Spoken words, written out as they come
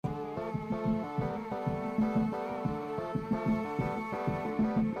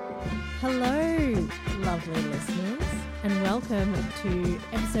Hello, lovely listeners, and welcome to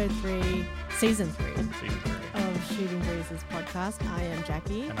episode 3, season 3 of Shooting Breezes podcast. I am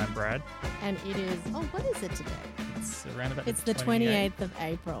Jackie. And I'm Brad. And it is, what is it today? It's around about It's the 28th of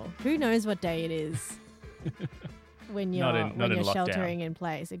April. Who knows what day it is when you're, not in sheltering in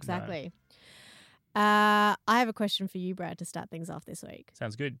place. Exactly. No. I have a question for you, Brad, to start things off this week.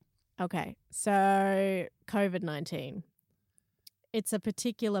 Sounds good. Okay, so COVID-19. It's a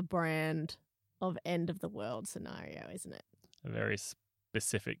particular brand of end of the world scenario, isn't it? A very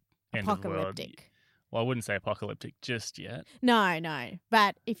specific end of the world. Apocalyptic. Well, I wouldn't say apocalyptic just yet. No.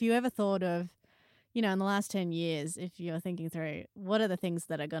 But if you ever thought of, in the last 10 years, if you're thinking through what are the things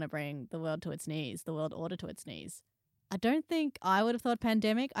that are going to bring the world to its knees, the world order to its knees, I don't think I would have thought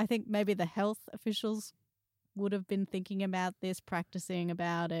pandemic. I think maybe the health officials would have been thinking about this, practicing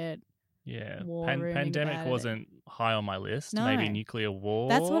about it. Yeah, pandemic wasn't high on my list. No. Maybe nuclear war.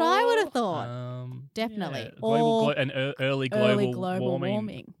 That's what I would have thought. Definitely. Yeah. Early global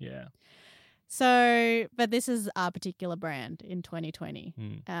warming. Yeah. So, but this is our particular brand in 2020.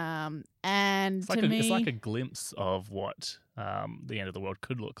 And it's it's like a glimpse of what the end of the world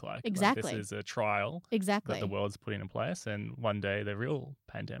could look like. Exactly. Like this is a trial that the world's putting in place, and one day the real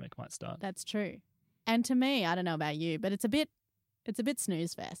pandemic might start. That's true. And to me, I don't know about you, but it's a bit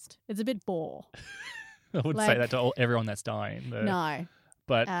snooze fest. It's a bit bore. I wouldn't say that to everyone that's dying. No.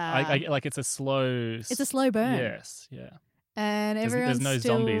 But I like it's a slow... It's a slow burn. Yes, yeah. And there's no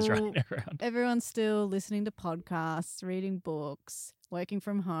zombies running around. Everyone's still listening to podcasts, reading books, working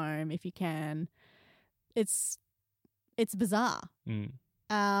from home if you can. It's bizarre.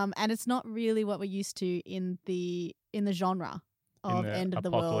 And it's not really what we're used to in the genre of end of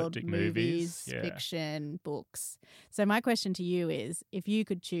the world movies, fiction, books. So my question to you is, if you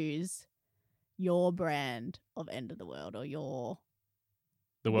could choose your brand of end of the world or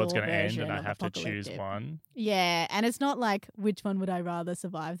the world's going to end and I have to choose one. Yeah, and it's not like which one would I rather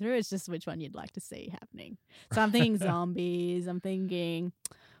survive through. It's just which one you'd like to see happening. So I'm thinking zombies. I'm thinking,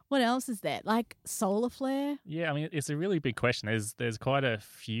 what else is there? Like solar flare? Yeah, I mean, it's a really big question. There's quite a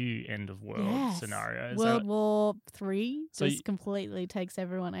few end of world scenarios. World War III just completely takes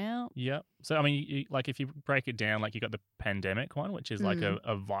everyone out. Yeah. So, I mean, like if you break it down, like you got the pandemic one, which is like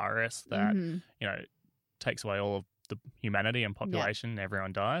a virus that, takes away all of the humanity and population and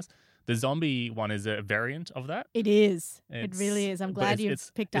everyone dies. The zombie one is a variant of that. It is. It really is. I'm glad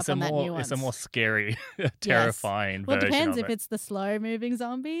you've picked up on that nuance. It's a more scary, terrifying version it depends of if it's the slow-moving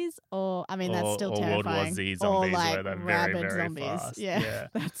zombies or, I mean, that's still terrifying. Or World War Z zombies where they're very, rabid very zombies. fast. Yeah,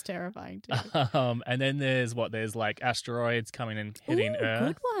 that's terrifying too. And then there's like asteroids coming and hitting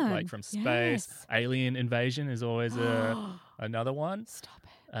Earth. Good one. Like from space. Yes. Alien invasion is always another one. Stop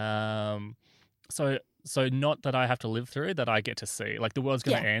it. So not that I have to live through, that I get to see. Like the world's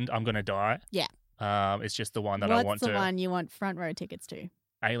going to end. I'm going to die. Yeah. It's just the one that I want to. What's the one you want front row tickets to?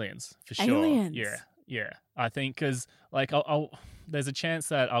 Aliens, for sure. Aliens. Yeah. I think because like there's a chance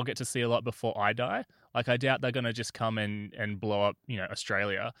that I'll get to see a lot before I die. Like I doubt they're going to just come and blow up,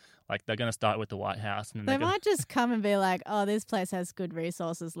 Australia. Like they're going to start with the White House. And they might just come and be like, oh, this place has good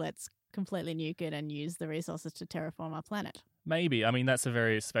resources. Let's completely nuke it and use the resources to terraform our planet. Maybe. I mean, that's a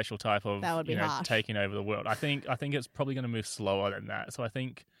very special type of taking over the world. I think it's probably going to move slower than that. So I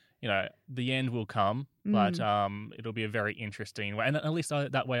think, the end will come, but it'll be a very interesting way. And at least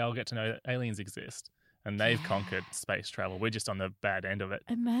that way I'll get to know that aliens exist and they've conquered space travel. We're just on the bad end of it.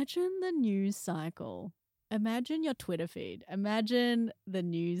 Imagine the news cycle. Imagine your Twitter feed. Imagine the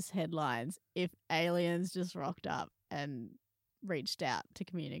news headlines if aliens just rocked up and reached out to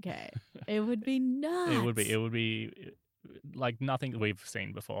communicate. It would be nuts. It would be like nothing that we've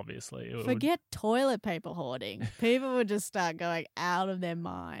seen before, obviously. Forget toilet paper hoarding. People would just start going out of their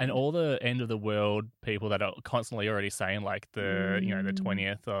mind. And all the end of the world people that are constantly already saying like the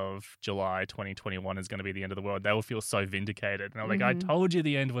 20th of July 2021 is going to be the end of the world, they will feel so vindicated. And I'm like, I told you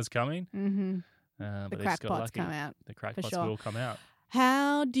the end was coming. But the crackpots come out. The crackpots will come out.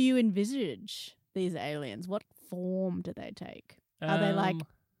 How do you envisage these aliens? What form do they take? Are they like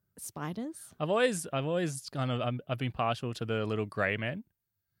spiders? I've always kind of I've been partial to the little grey men.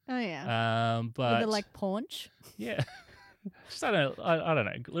 Oh yeah. But with the like paunch. Yeah. Just I don't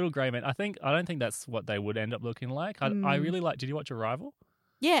know. Little grey men. I don't think that's what they would end up looking like. I really like. Did you watch Arrival?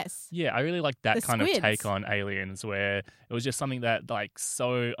 Yes. Yeah, I really like that the kind squids. of take on aliens where it was just something that like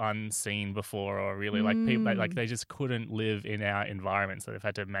so unseen before, or really like people like they just couldn't live in our environment, so they've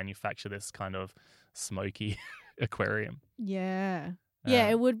had to manufacture this kind of smoky aquarium. Yeah. Yeah,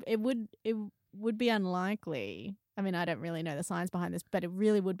 it would be unlikely. I mean, I don't really know the science behind this, but it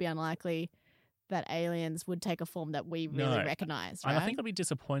really would be unlikely that aliens would take a form that we really recognize, right? And I think I'd be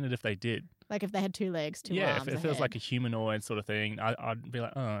disappointed if they did. Like if they had 2 legs, 2 arms, if it was like a humanoid sort of thing, I'd be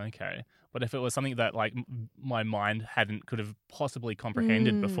like, oh, okay. But if it was something that like my mind could have possibly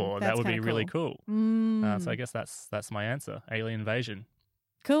comprehended before, that would be really cool. So I guess that's my answer. Alien invasion.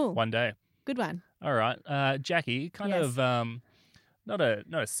 Cool. One day. Good one. All right. Jackie, kind of not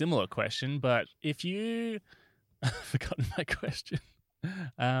a similar question, but if you I've forgotten my question.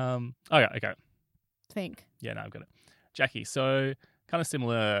 Okay. Think. Yeah, no, I've got it. Jackie, so kind of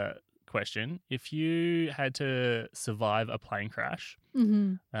similar question. If you had to survive a plane crash,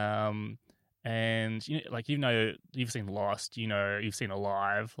 and you've seen Lost, you've seen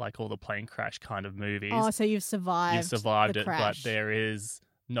Alive, like all the plane crash kind of movies. Oh, so you've survived. You've survived the it, crash. but there is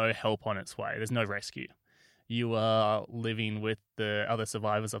no help on its way. There's no rescue. You are living with the other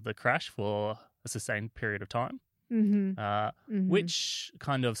survivors of the crash for a sustained period of time. Which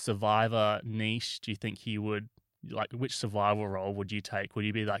kind of survivor niche do you think you would like? Which survival role would you take? Would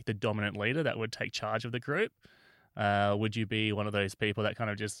you be like the dominant leader that would take charge of the group? Would you be one of those people that kind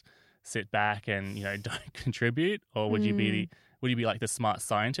of just sit back and don't contribute, or would you be like the smart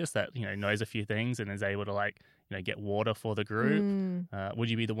scientist that knows a few things and is able to like get water for the group? Would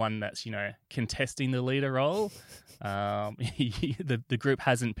you be the one that's contesting the leader role? The group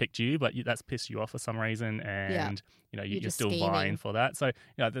hasn't picked you, but that's pissed you off for some reason, and you're still scheming. vying for that. So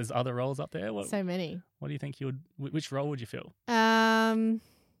there's other roles up there. So many. What do you think you would? Which role would you fill?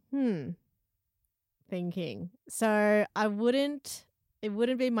 Thinking. So it wouldn't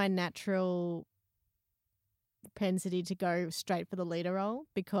be my natural propensity to go straight for the leader role,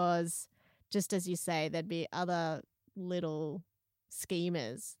 because just as you say, there'd be other little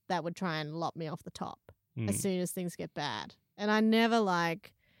schemers that would try and lop me off the top as soon as things get bad. And I never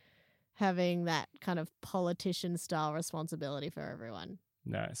like having that kind of politician style responsibility for everyone.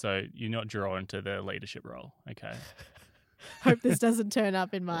 No, so you're not drawn to the leadership role. Okay. Hope this doesn't turn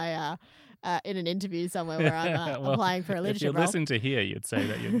up in my in an interview somewhere where I'm applying for a leadership role. If you listen to here, you'd say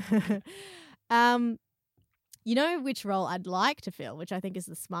that you. You know which role I'd like to fill, which I think is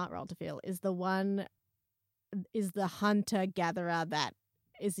the smart role to fill, is the hunter-gatherer that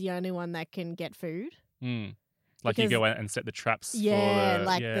is the only one that can get food. Like you go out and set the traps for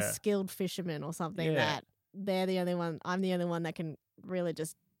the skilled fisherman or something, that they're the only one, I'm the only one that can really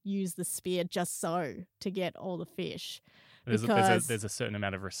just use the spear just so to get all the fish. There's a certain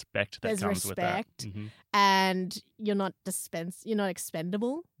amount of respect that comes with that. And you're not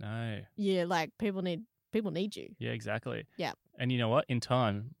expendable. No. Yeah, like people need you. Yeah, exactly. Yeah. And you know what? In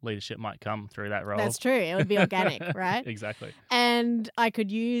time, leadership might come through that role. That's true. It would be organic, right? Exactly. And I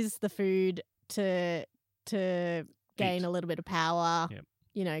could use the food to gain a little bit of power. Yep.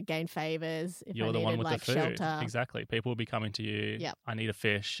 Gain favors. If you're I the one with like the food. Shelter. Exactly. People will be coming to you. Yep. I need a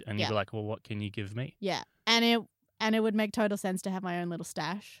fish, and you'll be like, "Well, what can you give me?" Yeah, and it would make total sense to have my own little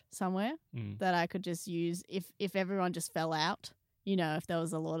stash somewhere that I could just use if everyone just fell out. If there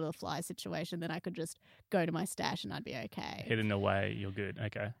was a Lord of the Flies situation, then I could just go to my stash and I'd be okay. Hidden away, you're good.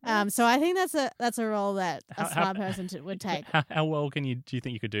 Okay. So I think that's a role that a smart person would take. How well do you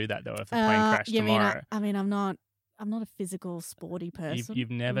think you could do that though if the plane crashed tomorrow? I'm not a physical sporty person.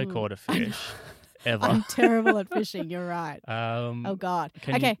 You've never caught a fish ever. I'm terrible at fishing. You're right. Oh God.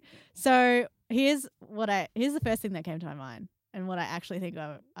 Okay. So here's the first thing that came to my mind, and what I actually think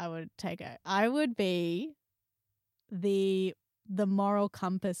I would take. I would be the moral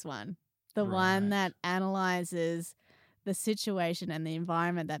compass one, the one that analyzes the situation and the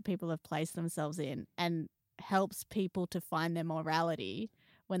environment that people have placed themselves in and helps people to find their morality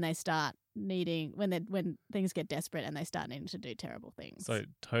when they start when things get desperate and they start needing to do terrible things. So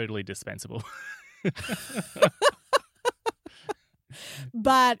totally dispensable.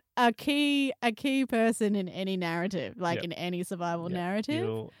 But a key person in any narrative, in any survival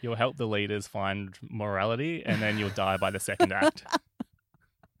narrative. You'll help the leaders find morality, and then you'll die by the second act.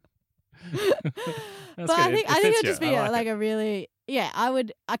 But I think it would just be a really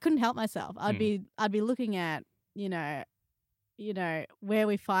I couldn't help myself. I'd be looking at where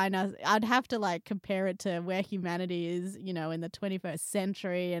we find us. I'd have to compare it to where humanity is in the 21st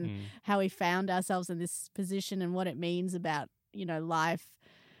century and how we found ourselves in this position and what it means about life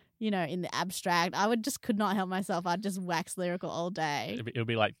in the abstract. I could not help myself. I'd just wax lyrical all day. It'll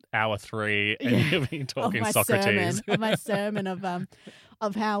be like hour 3 and you'll be talking Socrates. My sermon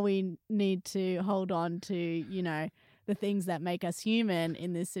of how we need to hold on to, the things that make us human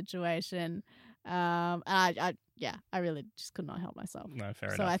in this situation. And I really just could not help myself. No,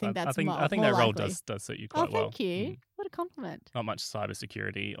 fair enough. So I think I think that more role likely. does suit you quite well. Oh, thank you. What a compliment. Not much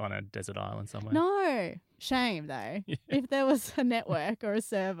cybersecurity on a desert island somewhere. No. Shame, though. If there was a network or a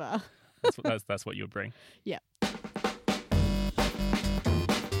server. That's what you would bring. Yeah.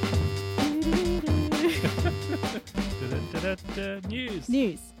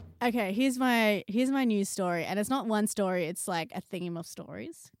 News. Okay, here's my news story, and it's not one story, it's like a theme of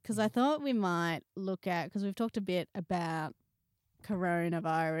stories, because I thought we might look at, because we've talked a bit about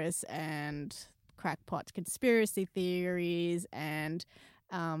coronavirus and crackpot conspiracy theories and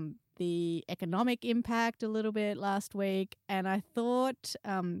the economic impact a little bit last week, and I thought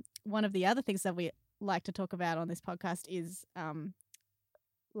one of the other things that we like to talk about on this podcast is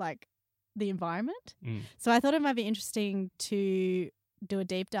like the environment. So I thought it might be interesting to do a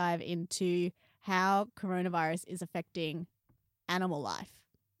deep dive into how coronavirus is affecting animal life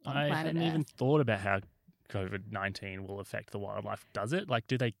on planet I hadn't even thought about how COVID-19 will affect the wildlife. Does it? Like,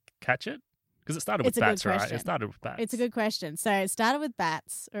 do they catch it? Because it started with bats, right? It started with bats. It's a good question. So it started with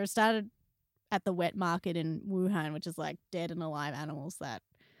bats, or it started at the wet market in Wuhan, which is like dead and alive animals that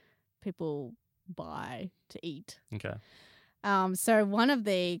people buy to eat. Okay. So one of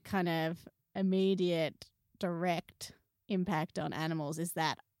the kind of immediate direct impact on animals is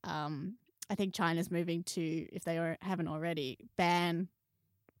that I think China's moving to, if they haven't already, ban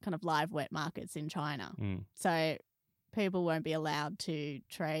kind of live wet markets in China. So people won't be allowed to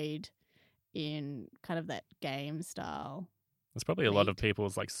trade in kind of that game style. There's probably a lot of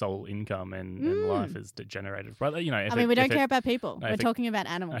people's like sole income and life is degenerated. Right? You know, we don't care about people. We're talking about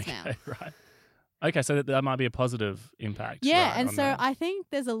animals now. Right. Okay, so that might be a positive impact. Yeah, right, and so I think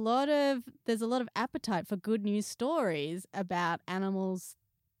there's a lot of appetite for good news stories about animals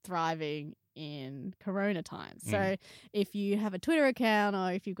thriving in corona times. So if you have a Twitter account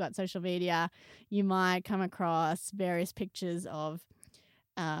or if you've got social media, you might come across various pictures of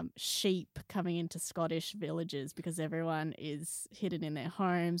sheep coming into Scottish villages because everyone is hidden in their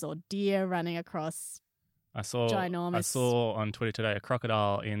homes, or deer running across ginormous. I saw on Twitter today a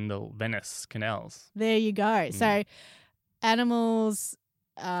crocodile in the Venice canals. There you go. So animals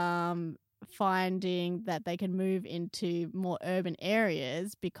finding that they can move into more urban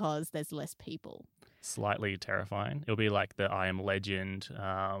areas because there's less people. Slightly terrifying. It'll be like the I Am Legend,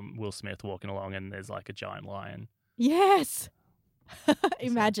 Will Smith walking along and there's like a giant lion. Yes.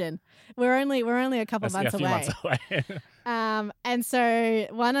 Imagine. We're only a couple months away. And so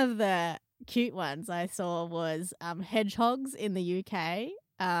one of the cute ones I saw was hedgehogs in the UK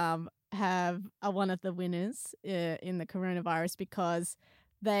are one of the winners in the coronavirus because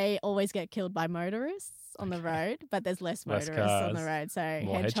they always get killed by motorists on the road, but there's less motorists on the road, so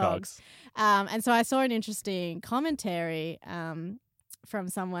hedgehogs. And so I saw an interesting commentary from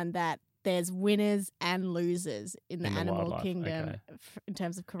someone that there's winners and losers in the animal kingdom in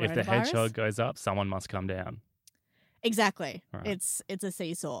terms of coronavirus. If the hedgehog goes up, someone must come down. Exactly. Right. It's a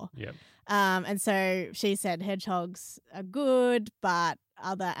seesaw. Yep. And so she said hedgehogs are good, but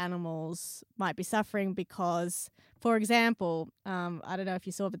other animals might be suffering because, for example, I don't know if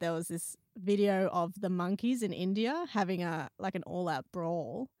you saw, but there was this video of the monkeys in India having an all-out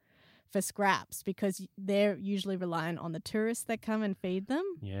brawl for scraps because they're usually reliant on the tourists that come and feed them.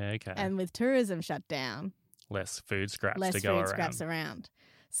 Yeah, okay. And with tourism shut down, less food scraps to go around.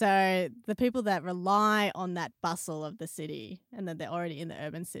 So the people that rely on that bustle of the city and that they're already in the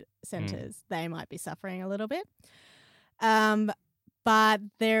urban centres, they might be suffering a little bit. But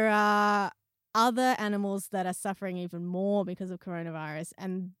there are other animals that are suffering even more because of coronavirus,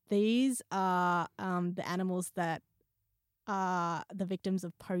 and these are the animals that are the victims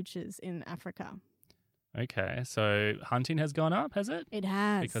of poachers in Africa. Okay, so hunting has gone up, has it? It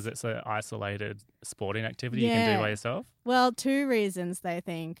has. Because it's an isolated sporting activity you can do by yourself? Well, two reasons, they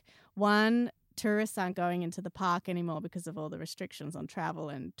think. One, tourists aren't going into the park anymore because of all the restrictions on travel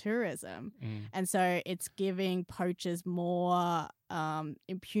and tourism. And so it's giving poachers more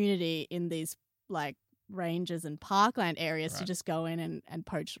impunity in these like ranges and parkland areas to just go in and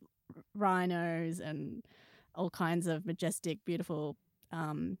poach rhinos and all kinds of majestic, beautiful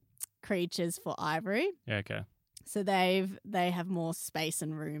creatures for ivory. Yeah, okay. So they have more space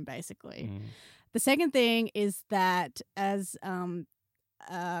and room, basically. The second thing is that as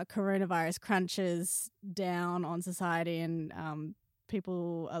coronavirus crunches down on society and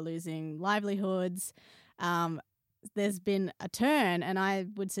people are losing livelihoods, there's been a turn, and I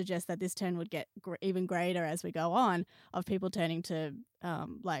would suggest that this turn would get even greater as we go on, of people turning to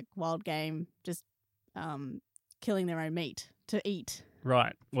like wild game, just killing their own meat to eat.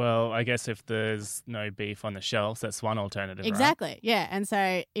 Right. Well, I guess if there's no beef on the shelves, that's one alternative, exactly. Right? Yeah. And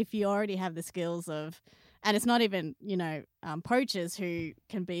so if you already have the skills of, and it's not even, poachers who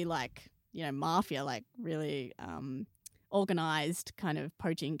can be like, mafia, like really organized kind of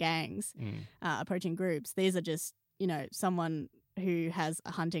poaching gangs, poaching groups. These are just, someone who has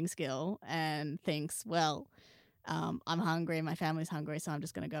a hunting skill and thinks, well, I'm hungry, my family's hungry, so I'm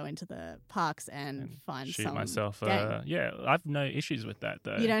just going to go into the parks and find shoot some myself. game. Yeah, I've no issues with that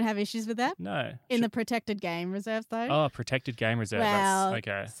though. You don't have issues with that? No. In the protected game reserves though? Oh, protected game reserve. Well, that's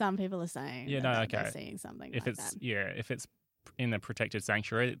okay. Some people are saying they're seeing something if like it's that. Yeah, if it's in the protected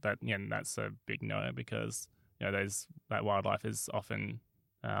sanctuary, that's a big no, because that wildlife is often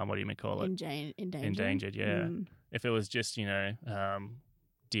what do you call it? Endangered. Yeah. If it was just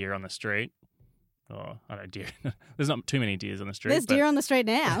deer on the street. Oh, I don't know, deer. There's not too many deers on the street. There's deer on the street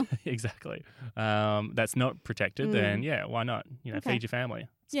now. Exactly. That's not protected, then why not? Feed your family.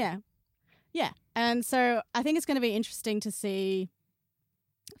 Yeah. Yeah. And so I think it's going to be interesting to see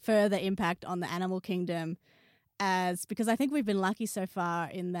further impact on the animal kingdom because I think we've been lucky so far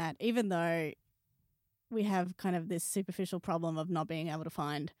in that even though we have kind of this superficial problem of not being able to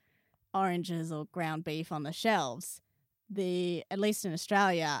find oranges or ground beef on the shelves, at least in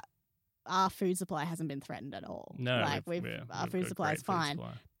Australia, our food supply hasn't been threatened at all. No, our food supply is fine.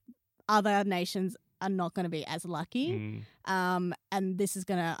 Other nations are not going to be as lucky, and this is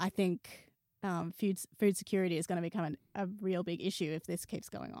going to, I think, food security is going to become a real big issue if this keeps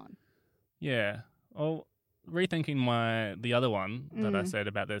going on. Yeah. Well, rethinking the other one that I said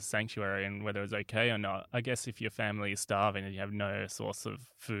about the sanctuary and whether it's okay or not, I guess if your family is starving and you have no source of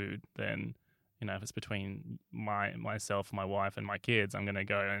food, then if it's between myself, my wife, and my kids, I'm going to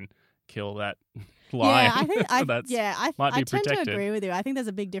go and kill that lion. Yeah, I think I tend protected. to agree with you. I think there's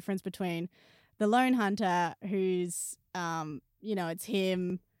a big difference between the lone hunter who's it's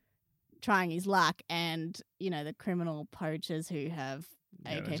him trying his luck and the criminal poachers who have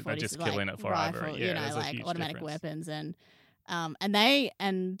AK-47 just killing it forever. Rifle, automatic difference. Weapons and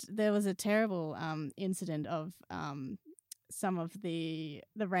there was a terrible incident of some of the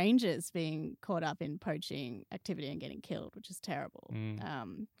rangers being caught up in poaching activity and getting killed, which is terrible.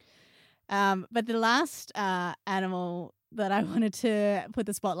 But the last animal that I wanted to put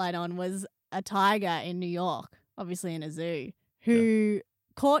the spotlight on was a tiger in New York, obviously in a zoo, who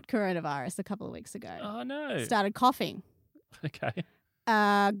caught coronavirus a couple of weeks ago. Oh, no. Started coughing. Okay.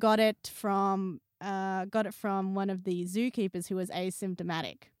 Got it from one of the zookeepers who was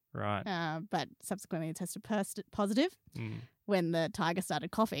asymptomatic. Right. But subsequently tested positive when the tiger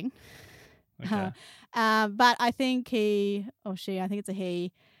started coughing. Okay. But I think he or she, I think it's a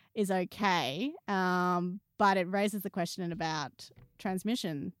he, is okay. But it raises the question about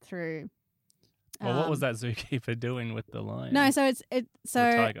transmission through. Well, what was that zookeeper doing with the lion? No, so the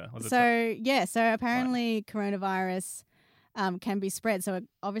tiger. So apparently coronavirus can be spread. So it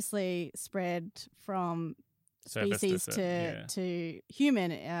obviously spread from species to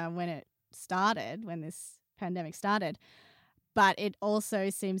human when this pandemic started. But it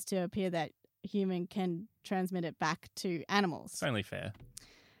also seems to appear that human can transmit it back to animals. It's only fair.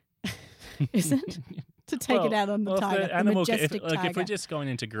 Is it? To take it out on the tiger, the majestic tiger. If we're just going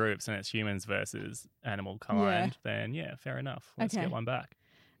into groups and it's humans versus animal kind, then fair enough. Let's get one back.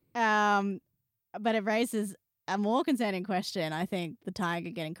 But it raises a more concerning question, I think, the tiger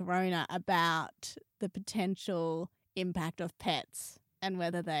getting corona, about the potential impact of pets and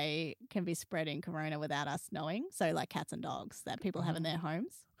whether they can be spreading corona without us knowing. So like cats and dogs that people have in their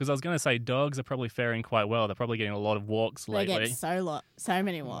homes. Because I was going to say dogs are probably faring quite well. They're probably getting a lot of walks lately. They get so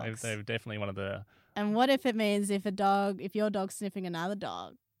many walks. They're definitely one of the... And what if it means if your dog's sniffing another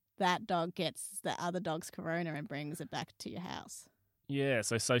dog, that dog gets the other dog's corona and brings it back to your house? Yeah,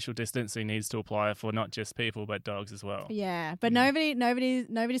 so social distancing needs to apply for not just people but dogs as well. Yeah, but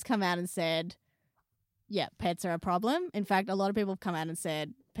nobody's come out and said, yeah, pets are a problem. In fact, a lot of people have come out and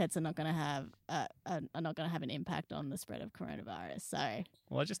said pets are not going to have an impact on the spread of coronavirus. So,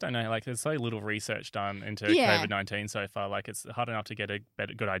 well, I just don't know. Like, there's so little research done into COVID-19 so far. Like, it's hard enough to get a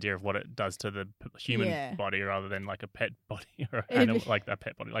good idea of what it does to the human body rather than like a pet body or like a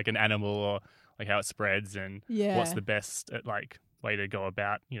pet body, like an animal, or like how it spreads and what's the best way to go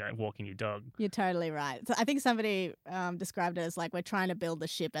about, walking your dog. You're totally right. So I think somebody described it as like we're trying to build the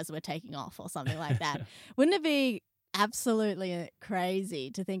ship as we're taking off or something like that. Wouldn't it be absolutely crazy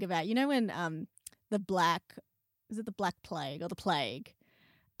to think about, when the Black Plague or the plague,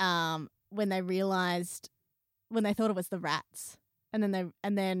 when they thought it was the rats and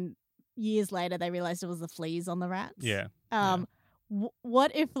then years later they realized it was the fleas on the rats. Yeah.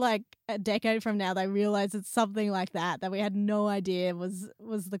 What if like a decade from now they realize it's something like that we had no idea was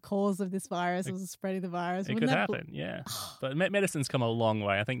the cause of this virus, was spreading the virus? It could happen, yeah. But medicine's come a long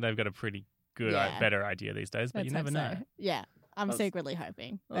way. I think they've got a pretty good, better idea these days, but you never know. Yeah. I'm secretly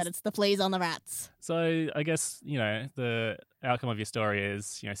hoping that it's the fleas on the rats. So I guess, the outcome of your story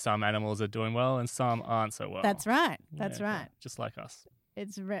is, some animals are doing well and some aren't so well. That's right. That's right. Just like us.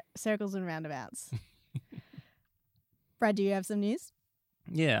 It's circles and roundabouts. Brad, do you have some news?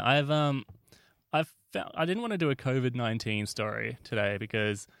 Yeah, I didn't want to do a COVID-19 story today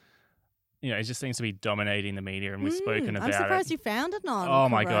because, it just seems to be dominating the media, and we've spoken about it. I'm surprised you found it on. Oh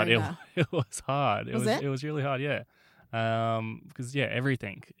my God, it was hard. It was really hard, yeah. Because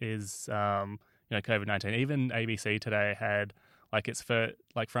everything is COVID-19. Even ABC today had its first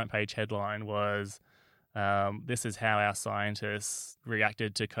front page headline was this is how our scientists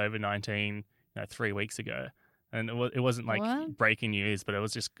reacted to COVID-19 3 weeks ago. And it wasn't breaking news, but it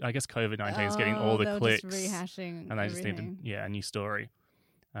was just, I guess COVID-19 is getting all the clicks. Just rehashing and they just needed a new story.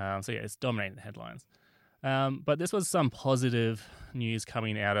 It's dominating the headlines. But this was some positive news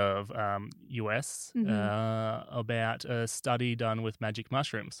coming out of US about a study done with magic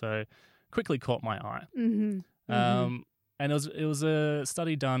mushrooms. So quickly caught my eye. And it was a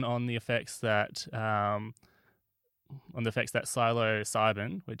study done on the effects that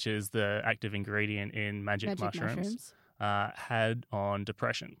psilocybin, which is the active ingredient in magic mushrooms. Had on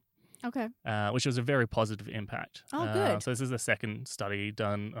depression. Okay. Which was a very positive impact. Oh, good. So this is the second study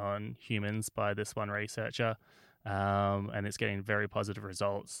done on humans by this one researcher, and it's getting very positive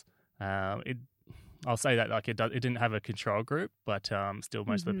results. I'll say that it didn't have a control group, but still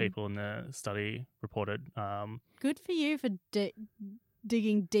most of the people in the study reported. Good for you for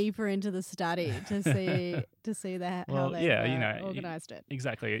digging deeper into the study to see that how they organised it.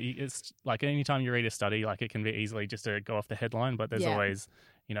 Exactly. It's like anytime you read a study, it can be easily just to go off the headline, but there's always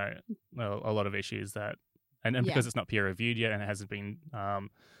a lot of issues that, and because it's not peer reviewed yet and it hasn't been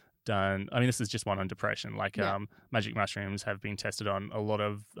done. I mean, this is just one on depression. Magic mushrooms have been tested on a lot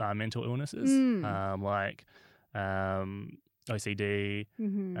of mental illnesses, like OCD,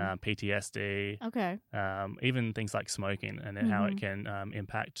 PTSD. Okay. Even things like smoking and how it can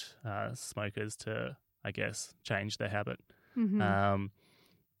impact smokers to, I guess, change their habit. And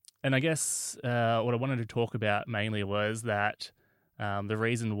I guess what I wanted to talk about mainly was that the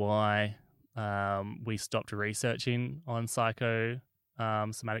reason why we stopped researching on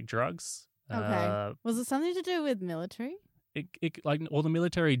psychosomatic drugs. Okay. Was it something to do with military? The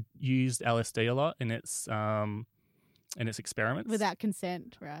military used LSD a lot in its experiments. Without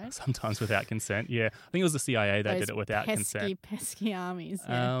consent, right? Sometimes without consent, yeah. I think it was the CIA that did it without consent. Pesky armies,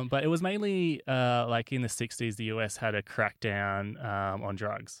 yeah. But it was mainly in the 60s, the US had a crackdown on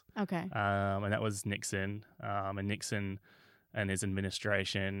drugs. Okay. And that was Nixon. And Nixon and his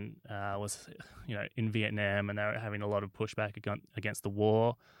administration was, in Vietnam, and they were having a lot of pushback against the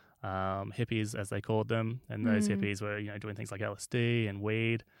war. Hippies, as they called them. And those hippies were, doing things like LSD and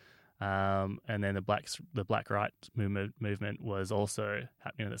weed. And then the Black Rights movement was also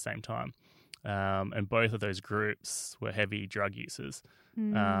happening at the same time. And both of those groups were heavy drug users.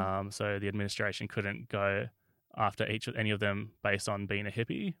 So the administration couldn't go after any of them based on being a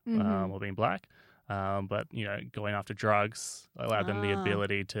hippie or being black. But, going after drugs allowed them the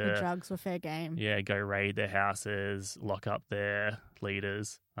ability to... The drugs were fair game. Yeah, go raid their houses, lock up their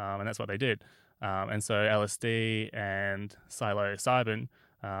leaders. And that's what they did. And so LSD and psilocybin,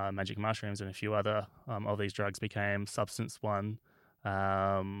 magic mushrooms and a few other of these drugs became substance 1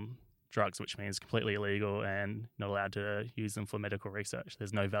 drugs, which means completely illegal and not allowed to use them for medical research.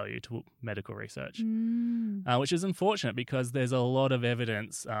 There's no value to medical research, which is unfortunate because there's a lot of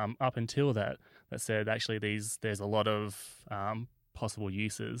evidence up until that said actually there's a lot of possible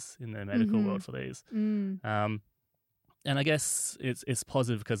uses in the medical world for these. And I guess it's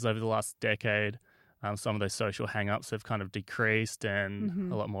positive because over the last decade, some of those social hang-ups have kind of decreased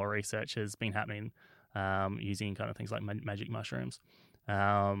and a lot more research has been happening using kind of things like magic mushrooms.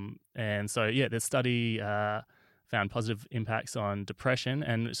 And so, this study found positive impacts on depression,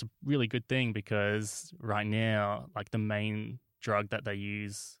 and it's a really good thing because right now, the main drug that they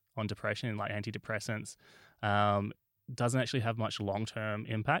use on depression, like antidepressants, doesn't actually have much long-term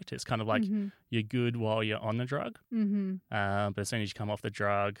impact. It's kind of you're good while you're on the drug, but as soon as you come off the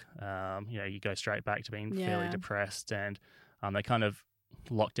drug, you go straight back to being fairly depressed, and they kind of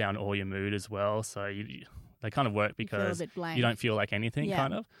lock down all your mood as well. So they kind of work because you don't feel like anything,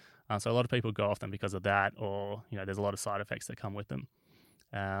 kind of. So a lot of people go off them because of that, or there's a lot of side effects that come with them.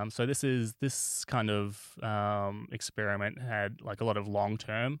 So this kind of experiment had a lot of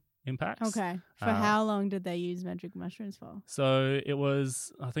long-term impacts. Okay. For how long did they use magic mushrooms for? So it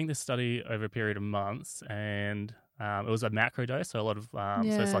was, I think, this study over a period of months, and it was a macro dose, so a lot of so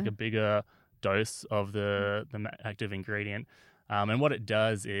it's a bigger dose of the active ingredient. And what it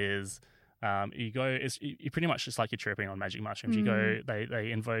does is you go. You pretty much just like you're tripping on magic mushrooms. You go.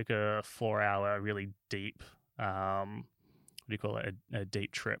 They invoke a 4-hour really deep. What do you call it? A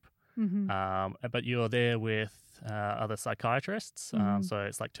deep trip. But you're there with other psychiatrists. So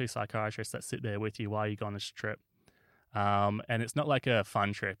it's like 2 psychiatrists that sit there with you while you go on this trip. And it's not like a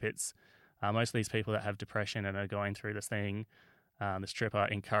fun trip. It's most of these people that have depression and are going through this thing, this trip, are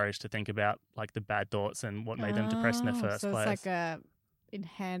encouraged to think about like the bad thoughts and what made them depressed in the first place. So it's like a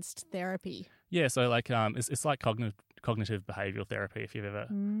enhanced therapy. Yeah, so like it's like cognitive behavioral therapy, if you've ever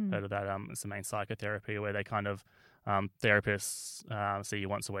heard of that. It's the main psychotherapy where they kind of therapists see you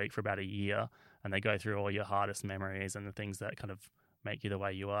once a week for about a year, and they go through all your hardest memories and the things that kind of make you the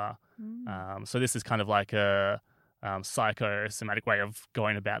way you are. So this is kind of like a psychosomatic way of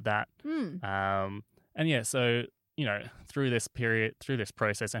going about that. And yeah, so, you know, through this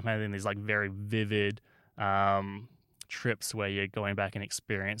process, I'm having these like very vivid trips where you're going back and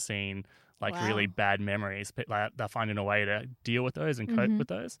experiencing like really bad memories. Like they're finding a way to deal with those and cope with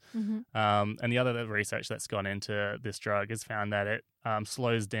those. And the other research that's gone into this drug has found that it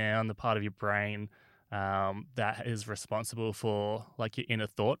slows down the part of your brain that is responsible for like your inner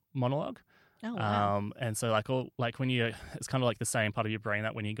thought monologue. Oh, wow. And so when it's kind of like the same part of your brain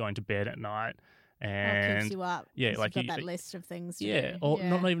that when you're going to bed at night and keeps you up. Yeah, like you've got that list of things to do. Or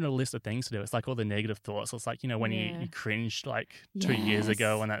not even a list of things to do. It's like all the negative thoughts. It's like, you know, when you cringed like 2 years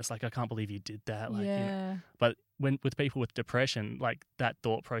ago, and that's like, I can't believe you did that. Like, you know. But with people with depression, like that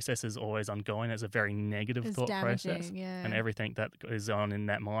thought process is always ongoing. It's a very negative thought process. Yeah. And everything that is on in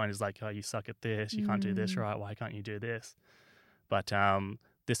that mind is like, oh, you suck at this. You can't do this right. Why can't you do this? But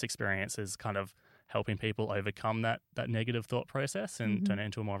this experience is kind of helping people overcome that negative thought process and turn it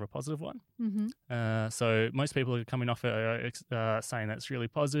into a more of a positive one. So most people are coming off saying that's really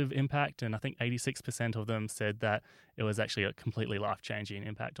positive impact, and I think 86% of them said that it was actually a completely life-changing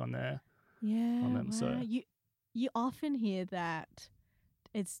impact on them. Wow. So you often hear that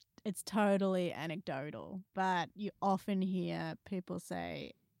it's totally anecdotal, but you often hear people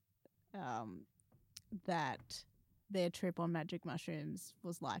say that their trip on magic mushrooms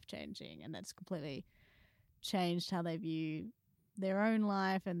was life-changing, and that's completely changed how they view their own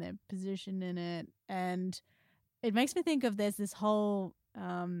life and their position in it. And it makes me think of there's this whole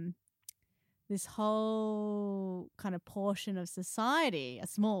kind of portion of society, a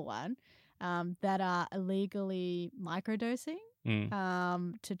small one, that are illegally microdosing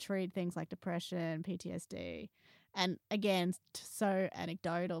to treat things like depression, PTSD. And again, so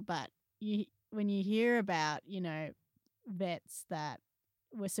anecdotal, but when you hear about, you know, vets that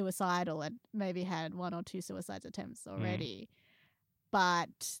were suicidal and maybe had 1 or 2 suicide attempts already,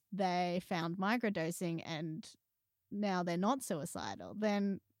 but they found microdosing and now they're not suicidal,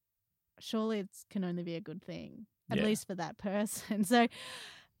 then surely it can only be a good thing, at least for that person. So,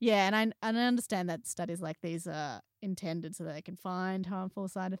 yeah, and I understand that studies like these are intended so that they can find harmful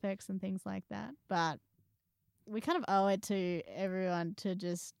side effects and things like that, but we kind of owe it to everyone to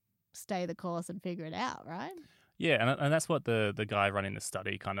just stay the course and figure it out, right? Yeah, and that's what the guy running the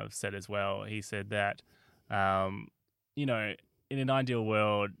study kind of said as well. He said that, you know, in an ideal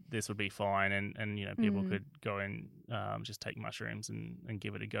world, this would be fine, and you know, people could go and just take mushrooms and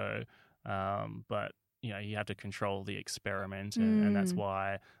give it a go. But you know, you have to control the experiment, and that's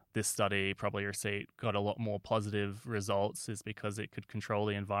why this study probably got a lot more positive results, is because it could control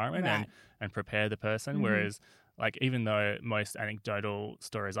the environment and prepare the person. Whereas, like, even though most anecdotal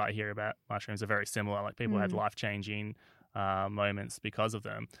stories I hear about mushrooms are very similar, like people had life-changing moments because of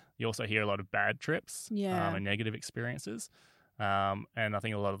them, you also hear a lot of bad trips and negative experiences. And I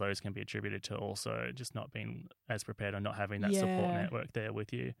think a lot of those can be attributed to also just not being as prepared and not having that support network there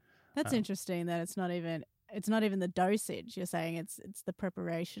with you. That's interesting that it's not even the dosage. You're saying it's the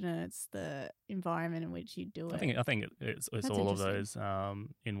preparation and it's the environment in which you do it. I think it's all of those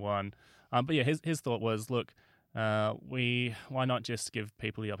in one. But yeah, his thought was, look, why not just give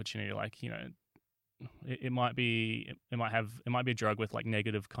people the opportunity? Like, you know, it might be a drug with like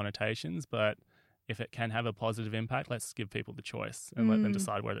negative connotations, but if it can have a positive impact, let's give people the choice and let them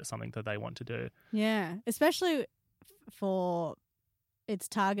decide whether it's something that they want to do. Yeah, especially for it's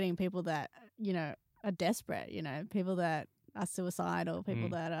targeting people that, you know, are desperate, you know, people that are suicidal, people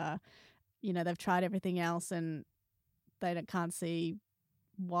that are, you know, they've tried everything else and they can't see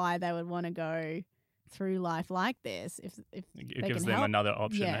why they would want to go through life like this. If it gives them another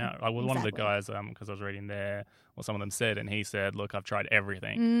option out. One of the guys, because I was reading there, what some of them said, and he said, look, I've tried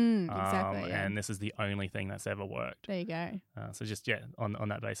everything. And this is the only thing that's ever worked. There you go. So just, on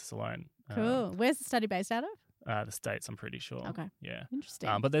that basis alone. Cool. Where's the study based out of? the States, I'm pretty sure. Okay. Yeah. Interesting.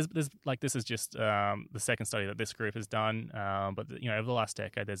 But there's like, this is just the second study that this group has done. But over the last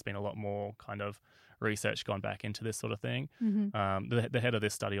decade, there's been a lot more kind of research gone back into this sort of thing. The head of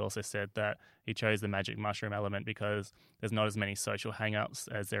this study also said that he chose the magic mushroom element because there's not as many social hang-ups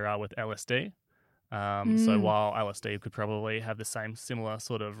as there are with LSD. So while LSD could probably have the similar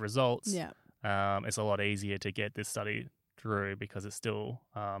sort of results, it's a lot easier to get this study through because it's still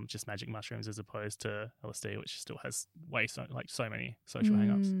just magic mushrooms as opposed to LSD, which still has so many social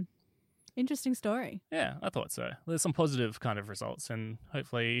hang-ups. Interesting story. Yeah, I thought so. There's some positive kind of results, and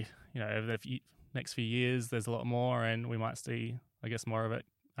hopefully, over the next few years, there's a lot more, and we might see, I guess, more of it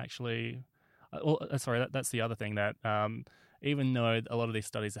actually. That's the other thing that even though a lot of these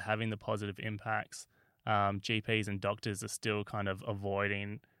studies are having the positive impacts, GPs and doctors are still kind of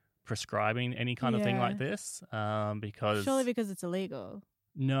avoiding prescribing any kind of thing like this because... Surely because it's illegal.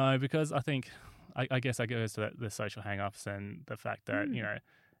 No, because I think, I guess that goes to the social hang-ups and the fact that,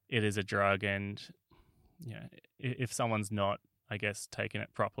 it is a drug, and, if someone's not, I guess, taking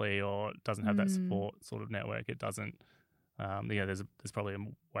it properly or doesn't have that support sort of network, it doesn't, there's probably a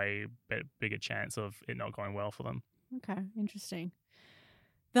way bigger chance of it not going well for them. Okay, interesting.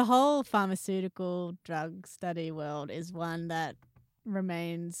 The whole pharmaceutical drug study world is one that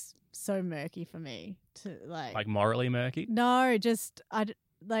remains so murky for me. Like morally murky? No, just I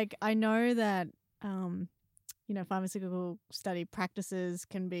know that pharmaceutical study practices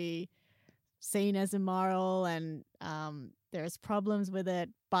can be seen as immoral, and there's problems with it,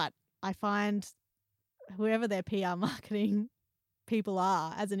 but I find whoever their PR marketing people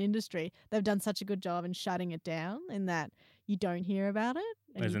are as an industry, they've done such a good job in shutting it down in that you don't hear about it.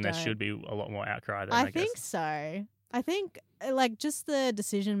 As in there should be a lot more outcry then, I think so. I think just the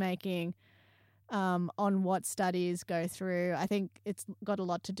decision making on what studies go through, I think it's got a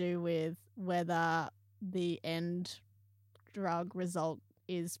lot to do with whether the end drug result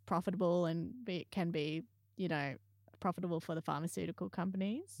is profitable and can be, profitable for the pharmaceutical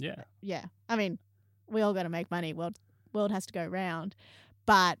companies. Yeah. Yeah. I mean, we all got to make money. World has to go round.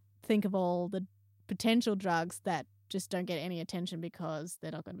 But think of all the potential drugs that just don't get any attention because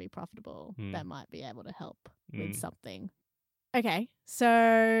they're not going to be profitable that might be able to help with something. Okay,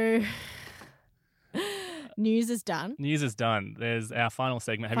 so news is done. News is done. There's our final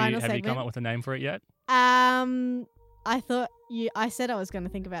segment. Have you come up with a name for it yet? I thought I said I was going to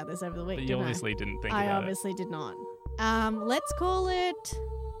think about this over the week. But you obviously didn't think about it. I obviously did not. Let's call it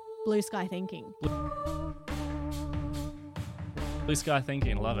Blue Sky Thinking. Blue Sky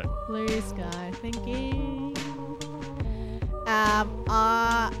Thinking, love it. Blue Sky Thinking.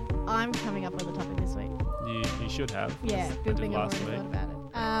 I'm coming up with a topic this week. You should have. Yeah, good thing I've already thought about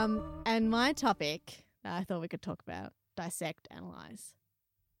it. And my topic that I thought we could talk about, dissect, analyze,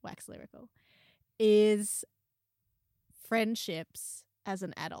 wax lyrical, is friendships as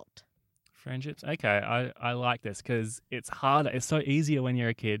an adult. Friendships? Okay, I like this because it's harder. It's so easier when you're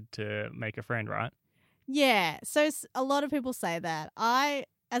a kid to make a friend, right? Yeah, so a lot of people say that.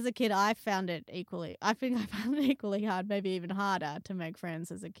 As a kid, I found it equally. I think I found it equally hard, maybe even harder, to make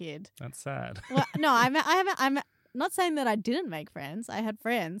friends as a kid. That's sad. Well, no, I'm not saying that I didn't make friends. I had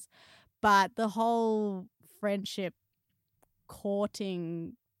friends, but the whole friendship,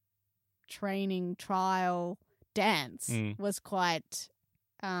 courting, training, trial, dance was quite.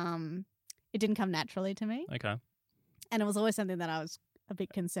 It didn't come naturally to me. Okay. And it was always something that I was a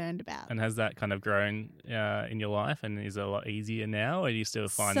bit concerned about. And has that kind of grown in your life, and is it a lot easier now, or do you still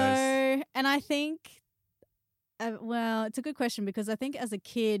find those? And I think, it's a good question, because I think as a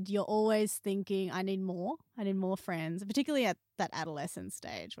kid, you're always thinking, I need more friends, particularly at that adolescent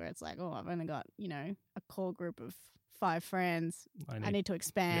stage where it's like, oh, I've only got, a core group of 5 friends. I need to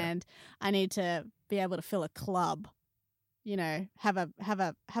expand. Yeah. I need to be able to fill a club, have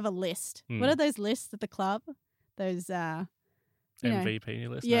a list. What are those lists at the club? Those, MVP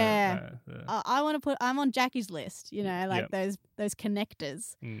list. Yeah, I want to I'm on Jackie's list. Those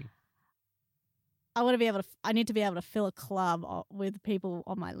connectors. I want to be able to. I need to be able to fill a club with people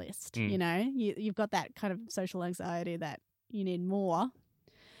on my list. You've got that kind of social anxiety that you need more.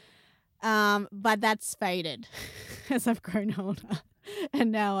 But that's faded as I've grown older,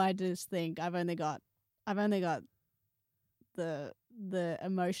 and now I just think I've only got the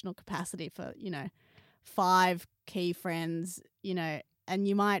emotional capacity for 5 key friends, and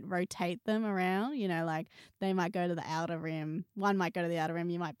you might rotate them around, like they might go to the outer rim. One might go to the outer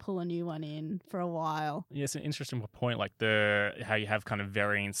rim. You might pull a new one in for a while. Yeah, it's an interesting point, like how you have kind of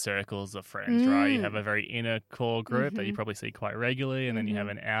varying circles of friends, right? You have a very inner core group that you probably see quite regularly, and then you have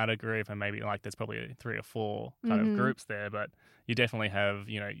an outer group, and maybe there's probably 3 or 4 kind of groups there, but you definitely have,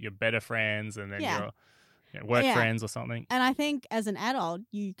 your better friends, and then work friends or something. And I think as an adult,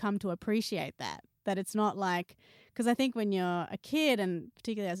 you come to appreciate that it's not like, because I think when you're a kid and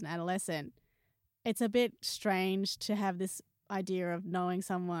particularly as an adolescent, it's a bit strange to have this idea of knowing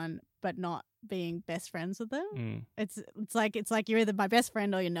someone but not being best friends with them. It's like you're either my best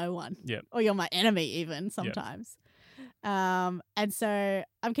friend or you're no one. Yep. Or you're my enemy even sometimes. Yep. And so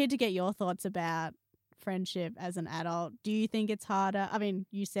I'm keen to get your thoughts about friendship as an adult. Do you think it's harder? I mean,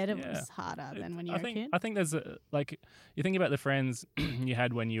 you said it was harder than when you were a kid. I think there's you think about the friends you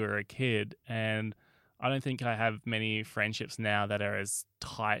had when you were a kid, and I don't think I have many friendships now that are as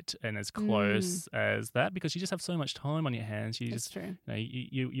tight and as close as that, because you just have so much time on your hands. That's true.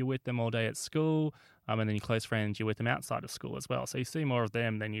 You're with them all day at school, and then your close friends, you're with them outside of school as well. So you see more of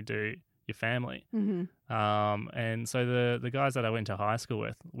them than you do your family. Mm-hmm. And so the guys that I went to high school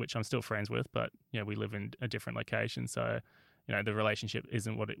with, which I'm still friends with, but we live in a different location, so the relationship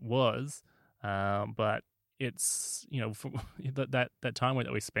isn't what it was. But it's that time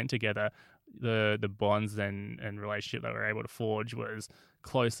that we spent together, the bonds and relationship that we were able to forge was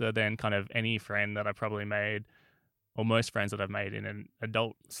closer than kind of any friend that I probably made, or most friends that I've made in an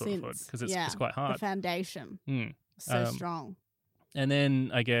adult sort of hood, because it's quite hard. The foundation so strong. And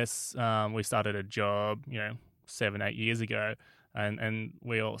then I guess we started a job 7-8 years ago, and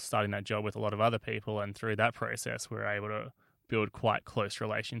we all started that job with a lot of other people, and through that process we were able to build quite close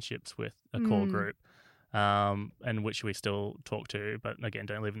relationships with a core group, and which we still talk to, but again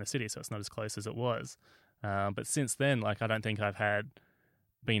don't live in the city, so it's not as close as it was. But since then, I don't think I've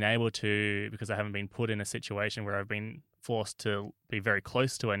been able to, because I haven't been put in a situation where I've been forced to be very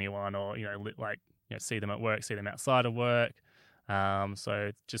close to anyone, or see them at work, see them outside of work.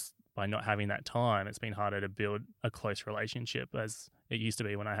 So just by not having that time, it's been harder to build a close relationship as it used to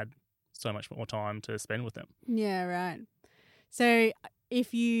be when I had so much more time to spend with them. Yeah, right. So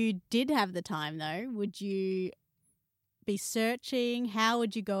if you did have the time, though, would you be searching? How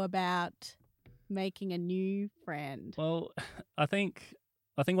would you go about making a new friend? Well, I think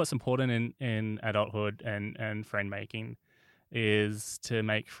what's important in adulthood and friend making is to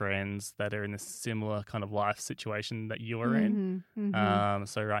make friends that are in a similar kind of life situation that you are in. Mm-hmm.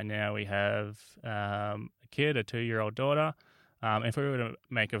 So right now we have a kid, a 2-year-old daughter. If we were to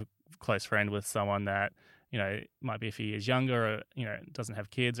make a close friend with someone that might be a few years younger, or doesn't have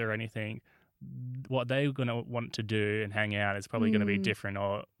kids or anything, what they're going to want to do and hang out is probably going to be different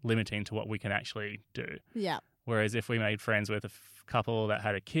or limiting to what we can actually do. Yeah. Whereas if we made friends with a couple that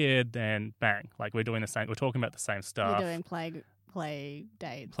had a kid, then bang, we're doing the same. We're talking about the same stuff. You're doing play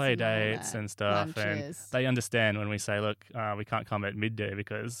dates. Play dates and stuff. Lunches. And they understand when we say, look, we can't come at midday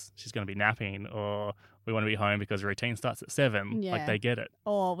because she's going to be napping, or we want to be home because routine starts at 7. Yeah. They get it.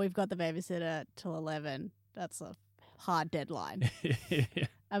 Or we've got the babysitter till 11. That's a hard deadline.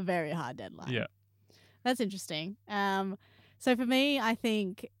 A very hard deadline. Yeah. That's interesting. So for me, I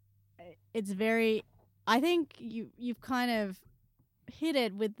think you've kind of hit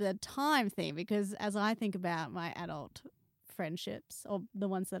it with the time thing, because as I think about my adult friendships, or the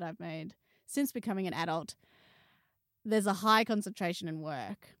ones that I've made since becoming an adult, there's a high concentration in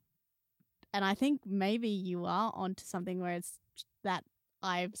work. And I think maybe you are onto something where it's that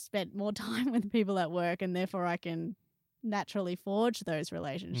I've spent more time with people at work, and therefore I can naturally forge those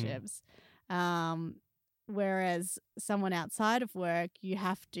relationships. Whereas someone outside of work, you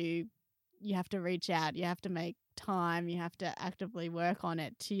have to reach out, you have to make time, you have to actively work on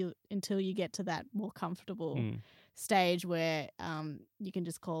it until you get to that more comfortable stage where you can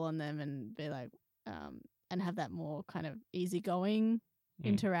just call on them and be like, and have that more kind of easygoing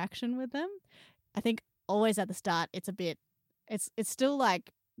interaction with them. I think always at the start, it's still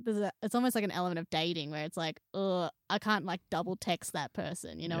like it's almost like an element of dating where it's like, I can't double text that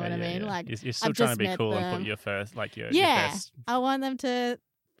person. You know what I mean? Yeah. Like you're still trying to be cool and put your first, your best. I want them to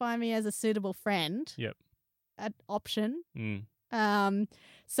find me as a suitable friend. Yep. An option.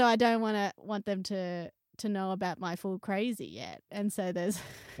 So I don't want them to know about my full crazy yet. And so there's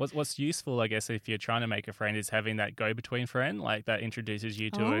what's useful, I guess, if you're trying to make a friend, is having that go-between friend, that introduces you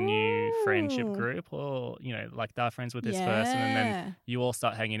to a new friendship group, or they're friends with this person, and then you all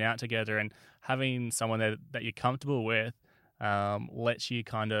start hanging out together, and having someone that you're comfortable with lets you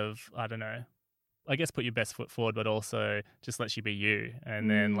kind of, I don't know, I guess put your best foot forward, but also just lets you be you. And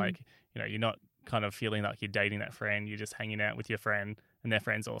then you're not kind of feeling like you're dating that friend, you're just hanging out with your friend and their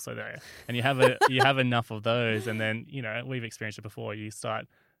friend's also there, and you have enough of those, and then we've experienced it before, you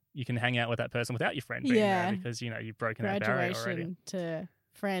can hang out with that person without your friend being there, because you've broken that barrier already. To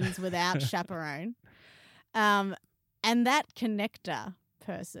friends without chaperone. And that connector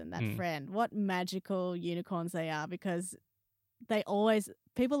person, that friend, what magical unicorns they are, because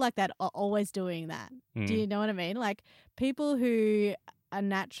people like that are always doing that. Do you know what I mean? Like people who are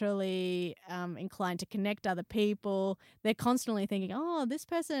naturally inclined to connect other people, they're constantly thinking, oh, this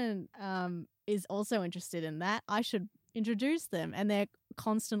person is also interested in that. I should introduce them. And they're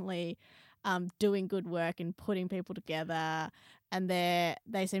constantly doing good work and putting people together. And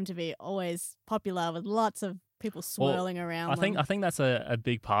they seem to be always popular with lots of people swirling around. I think that's a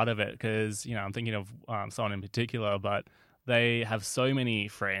big part of it because, I'm thinking of someone in particular, but they have so many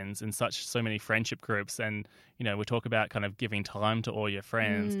friends and so many friendship groups. And, we talk about kind of giving time to all your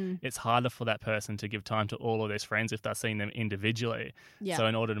friends. It's harder for that person to give time to all of those friends if they're seeing them individually. Yeah. So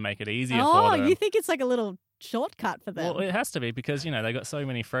in order to make it easier for them. Oh, you think it's like a little shortcut for them? Well, it has to be because, they've got so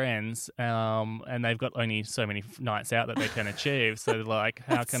many friends and they've got only so many nights out that they can achieve. So like,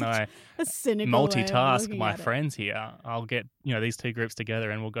 how can I multitask my friends here? I'll get, these two groups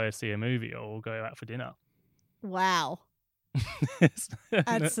together and we'll go see a movie or we'll go out for dinner. Wow.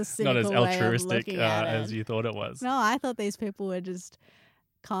 That's a cynical not as altruistic way of as you thought it was. No, I thought these people were just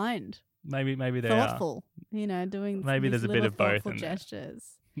kind. Maybe they thoughtful, are. Doing maybe there's a bit of both in gestures.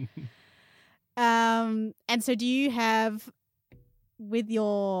 And so do you have, with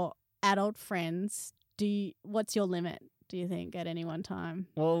your adult friends, what's your limit, do you think, at any one time?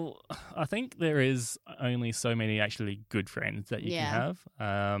 Well, I think there is only so many actually good friends that you can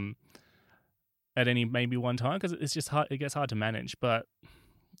have. At any maybe one time, because it's just hard. It gets hard to manage. But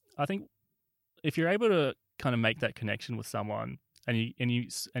I think if you're able to kind of make that connection with someone, and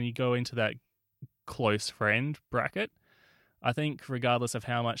you go into that close friend bracket, I think regardless of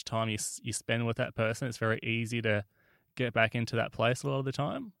how much time you spend with that person, it's very easy to get back into that place a lot of the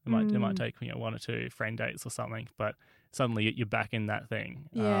time. It might take one or two friend dates or something, but suddenly you're back in that thing.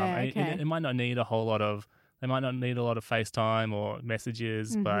 Yeah, okay. It might not need a whole lot of. They might not need a lot of FaceTime or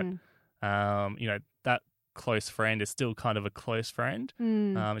messages, but that close friend is still kind of a close friend.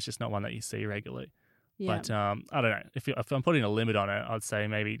 It's just not one that you see regularly. Yeah. But I don't know. If I'm putting a limit on it, I'd say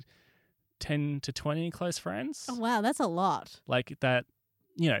maybe 10 to 20 close friends. Oh, wow. That's a lot. Like that,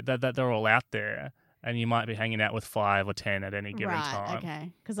 that they're all out there and you might be hanging out with 5 or 10 at any given time.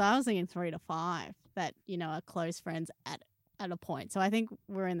 Okay. Because I was thinking 3 to 5 that, are close friends at a point. So I think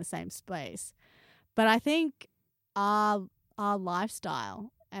we're in the same space. But I think our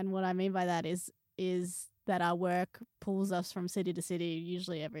lifestyle, and what I mean by that is that our work pulls us from city to city,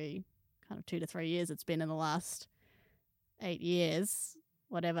 usually every kind of 2 to 3 years. It's been in the last 8 years,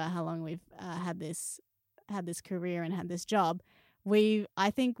 how long we've had this career and had this job.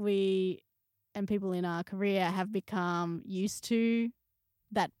 I think we and people in our career have become used to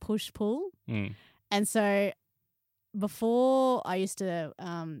that push-pull. And so before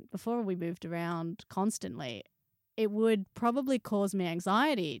we moved around constantly, it would probably cause me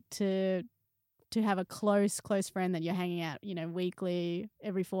anxiety to have a close friend that you're hanging out, weekly,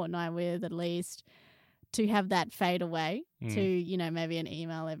 every fortnight with at least, to have that fade away to, maybe an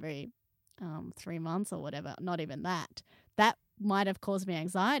email every 3 months or whatever. Not even that. That might have caused me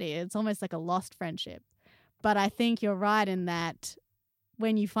anxiety. It's almost like a lost friendship. But I think you're right in that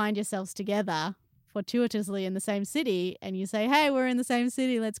when you find yourselves together fortuitously in the same city and you say, hey, we're in the same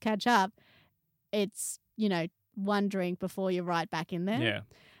city, let's catch up, it's, one drink before you're right back in there. Yeah.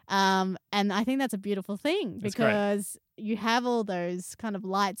 And I think that's a beautiful thing because you have all those kind of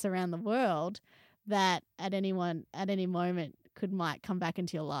lights around the world that at any moment might come back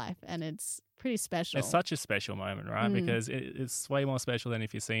into your life, and it's pretty special. It's such a special moment, right? Because it's way more special than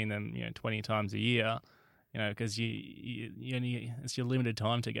if you're seeing them, 20 times a year, because it's your limited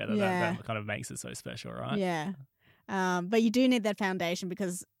time together. Yeah. That kind of makes it so special, right? Yeah. But you do need that foundation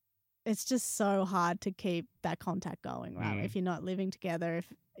because it's just so hard to keep that contact going, right? If you're not living together,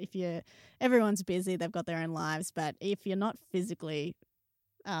 if everyone's busy, they've got their own lives, but if you're not physically,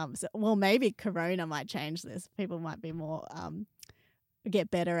 maybe Corona might change this. People might be more,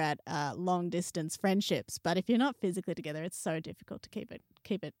 get better at long distance friendships, but if you're not physically together, it's so difficult to keep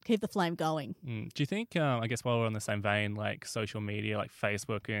the flame going. Do you think, I guess while we're on the same vein, like social media, like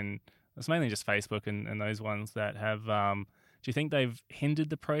Facebook, and it's mainly just Facebook and those ones that have, do you think they've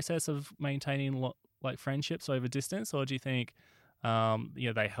hindered the process of maintaining like friendships over distance, or do you think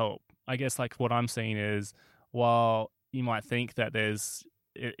they help? I guess like what I'm seeing is, while you might think that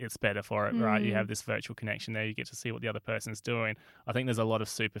it's better for it, right? You have this virtual connection there, you get to see what the other person's doing. I think there's a lot of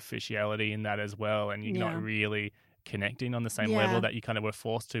superficiality in that as well, and you're not really connecting on the same level that you kind of were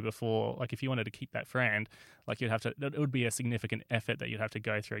forced to before. Like if you wanted to keep that friend, like it would be a significant effort that you'd have to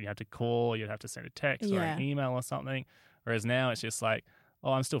go through. You have to call, you'd have to send a text or an email or something. Whereas now it's just like,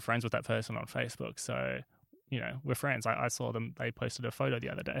 oh, I'm still friends with that person on Facebook, so we're friends. I saw them. They posted a photo the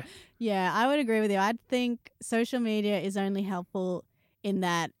other day. Yeah, I would agree with you. I think social media is only helpful in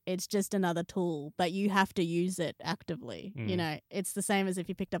that it's just another tool, but you have to use it actively. It's the same as if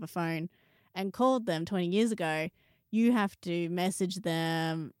you picked up a phone and called them 20 years ago. You have to message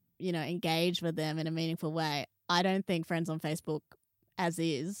them, engage with them in a meaningful way. I don't think friends on Facebook as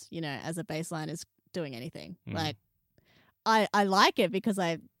is, as a baseline is doing anything. Like, I like it because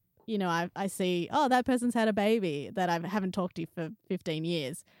I see, that person's had a baby that I haven't talked to for 15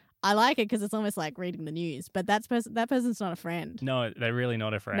 years. I like it because it's almost like reading the news, but that person's not a friend. No, they're really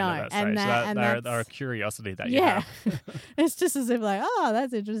not a friend at that stage. They're a curiosity that you have. It's just as if like,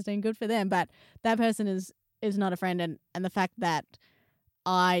 that's interesting, good for them. But that person is not a friend. And the fact that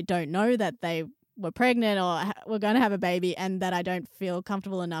I don't know that they were pregnant or were going to have a baby and that I don't feel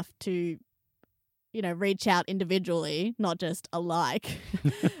comfortable enough to, reach out individually, not just a like,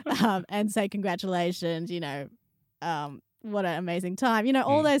 and say congratulations, what an amazing time.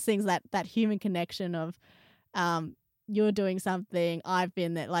 All those things, that human connection of you're doing something, I've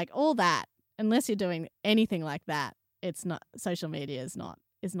been there, like all that. Unless you're doing anything like that, it's not, social media is not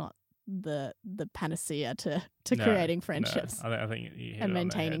the panacea to creating friendships. I think you hit and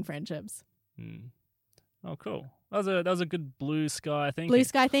maintaining friendships. Oh, cool. That was a good blue sky thinking. Blue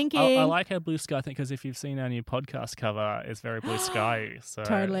sky thinking. I like how blue sky think, because if you've seen our new podcast cover, it's very blue sky. So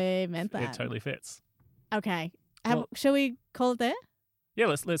totally meant that. It totally fits. Okay. Shall we call it there? Yeah,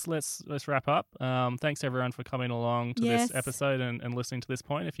 let's wrap up. Thanks everyone for coming along to this episode and listening to this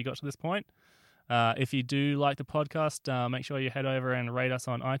point. If you got to this point, if you do like the podcast, make sure you head over and rate us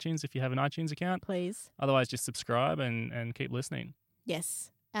on iTunes if you have an iTunes account. Please. Otherwise, just subscribe and keep listening.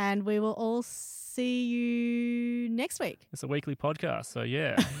 Yes. And we will all see you next week. It's a weekly podcast, so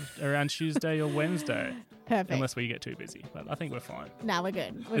around Tuesday or Wednesday. Perfect. Unless we get too busy, but I think we're fine. No, we're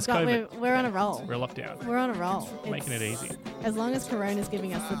good. We're on a roll. We're locked down. We're on a roll. Making it easy. As long as Corona's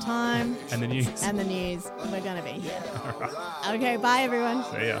giving us the time and the news, we're going to be here. All right. Okay, bye everyone.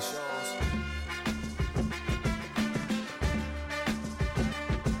 See ya.